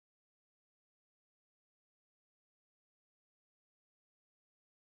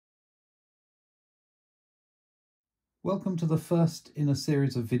Welcome to the first in a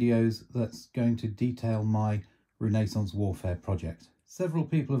series of videos that's going to detail my Renaissance Warfare project. Several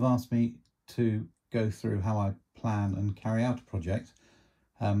people have asked me to go through how I plan and carry out a project,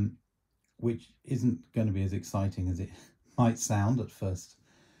 which isn't going to be as exciting as it might sound at first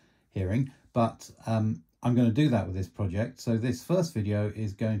hearing, but I'm going to do that with this project. So this first video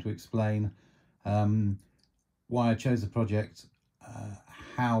is going to explain why I chose the project,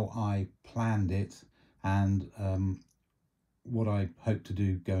 how I planned it, and what I hope to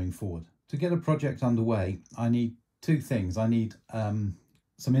do going forward. To get a project underway, I need two things. I need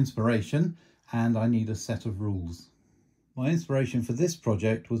some inspiration and I need a set of rules. My inspiration for this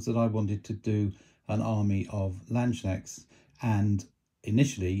project was that I wanted to do an army of Landsknechts and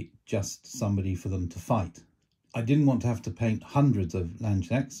initially just somebody for them to fight. I didn't want to have to paint hundreds of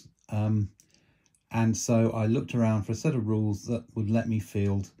Landsknechts, and so I looked around for a set of rules that would let me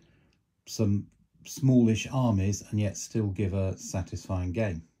field some smallish armies and yet still give a satisfying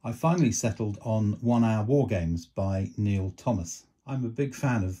game. I finally settled on 1 Hour War Games by Neil Thomas. I'm a big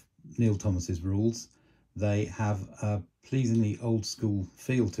fan of Neil Thomas's rules. They have a pleasingly old school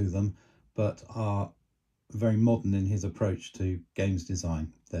feel to them, but are very modern in his approach to games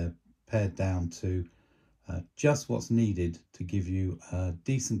design. They're pared down to just what's needed to give you a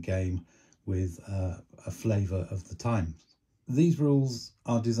decent game with a flavour of the times. These rules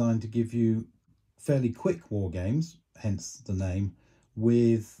are designed to give you fairly quick war games, hence the name,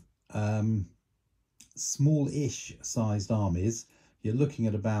 with small-ish sized armies. You're looking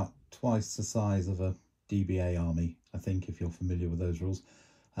at about twice the size of a DBA army, I think, if you're familiar with those rules.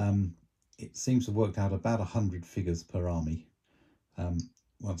 It seems to have worked out about 100 figures per army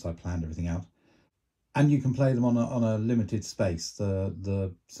once I planned everything out. And you can play them on a limited space.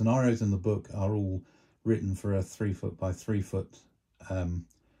 The scenarios in the book are all written for a 3 foot by 3 foot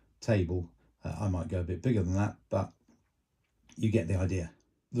table. I might go a bit bigger than that, but you get the idea.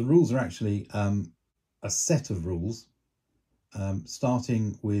 The rules are actually a set of rules,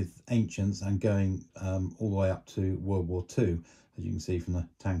 starting with Ancients and going all the way up to World War II, as you can see from the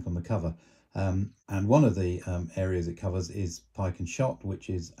tank on the cover. And one of the areas it covers is pike and shot,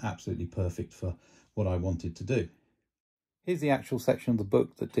 which is absolutely perfect for what I wanted to do. Here's the actual section of the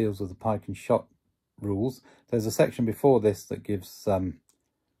book that deals with the pike and shot rules. There's a section before this that gives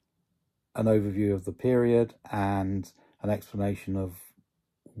an overview of the period and an explanation of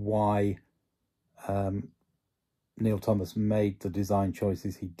why Neil Thomas made the design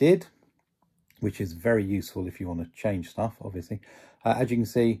choices he did, which is very useful if you want to change stuff, obviously. As you can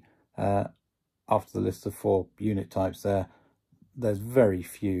see, after the list of 4 unit types there's very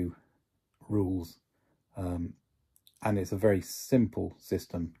few rules, and it's a very simple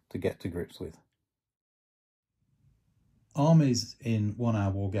system to get to grips with. Armies in 1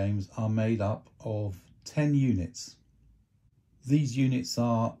 Hour War Games are made up of 10 units. These units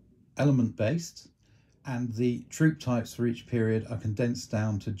are element based, and the troop types for each period are condensed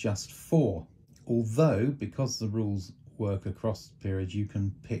down to just 4. Although, because the rules work across periods, you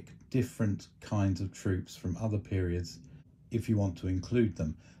can pick different kinds of troops from other periods if you want to include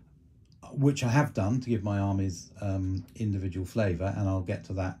them, which I have done to give my armies individual flavour, and I'll get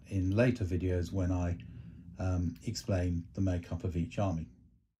to that in later videos when I explain the makeup of each army.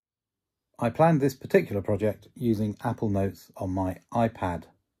 I planned this particular project using Apple Notes on my iPad.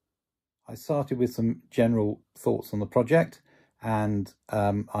 I started with some general thoughts on the project, and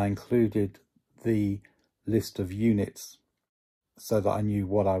I included the list of units so that I knew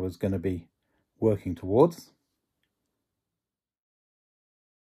what I was going to be working towards.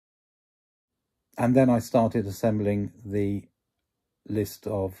 And then I started assembling the list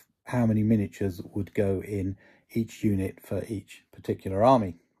of how many miniatures would go in each unit for each particular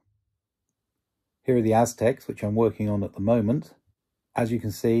army. Here are the Aztecs, which I'm working on at the moment. As you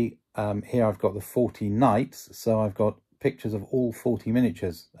can see, here I've got the 40 knights, so I've got pictures of all 40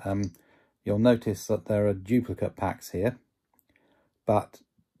 miniatures. You'll notice that there are duplicate packs here, but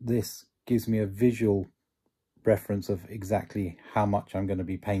this gives me a visual reference of exactly how much I'm going to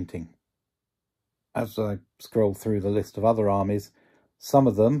be painting. As I scroll through the list of other armies, some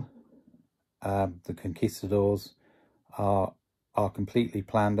of them, the Conquistadors, are completely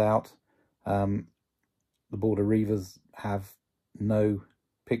planned out. The Border Reivers have no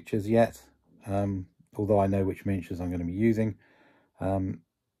pictures yet, although I know which miniatures I'm going to be using. And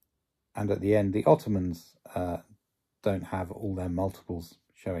at the end, the Ottomans don't have all their multiples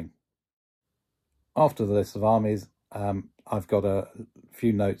showing. After the list of armies, I've got a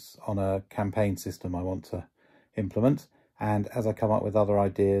few notes on a campaign system I want to implement, and as I come up with other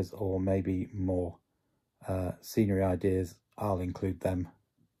ideas or maybe more scenery ideas, I'll include them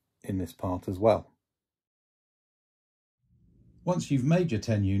in this part as well. Once you've made your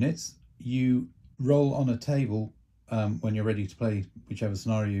 10 units, you roll on a table when you're ready to play whichever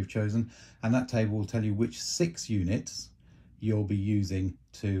scenario you've chosen, and that table will tell you which 6 units you'll be using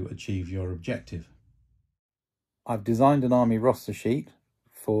to achieve your objective. I've designed an army roster sheet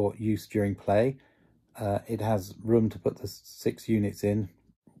for use during play. It has room to put the 6 units in,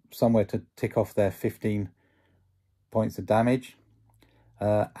 somewhere to tick off their 15 points of damage,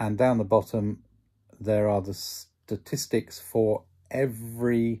 and down the bottom there are the statistics for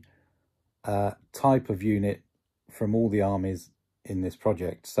every type of unit from all the armies in this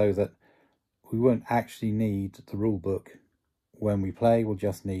project, so that we won't actually need the rule book when we play. We'll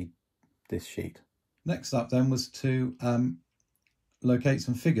just need this sheet. Next up then was to locate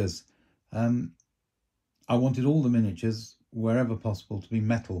some figures. I wanted all the miniatures, wherever possible, to be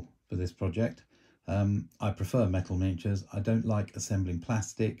metal for this project. I prefer metal miniatures. I don't like assembling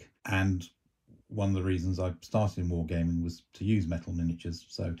plastic, and one of the reasons I started in Wargaming was to use metal miniatures,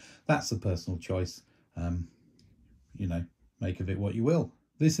 so that's a personal choice. You know, make of it what you will.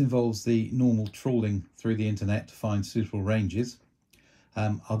 This involves the normal trawling through the internet to find suitable ranges.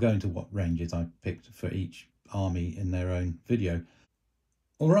 I'll go into what ranges I picked for each army in their own video.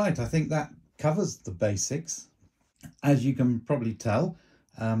 All right, I think that covers the basics. As you can probably tell,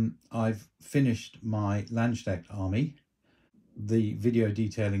 I've finished my Landsknecht army. The video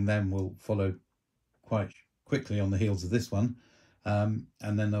detailing them will follow quite quickly on the heels of this one, and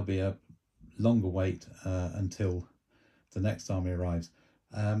then there'll be a longer wait until the next army arrives.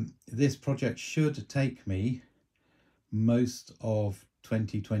 This project should take me most of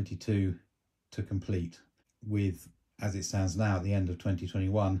 2022 to complete, with, as it stands now at the end of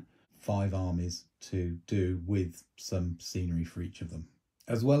 2021, 5 armies to do with some scenery for each of them.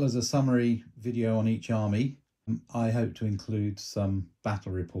 As well as a summary video on each army, I hope to include some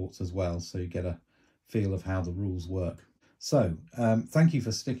battle reports as well, so you get a feel of how the rules work. So thank you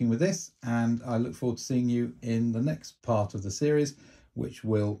for sticking with this, and I look forward to seeing you in the next part of the series, which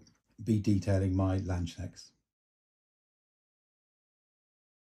will be detailing my Landsknechts.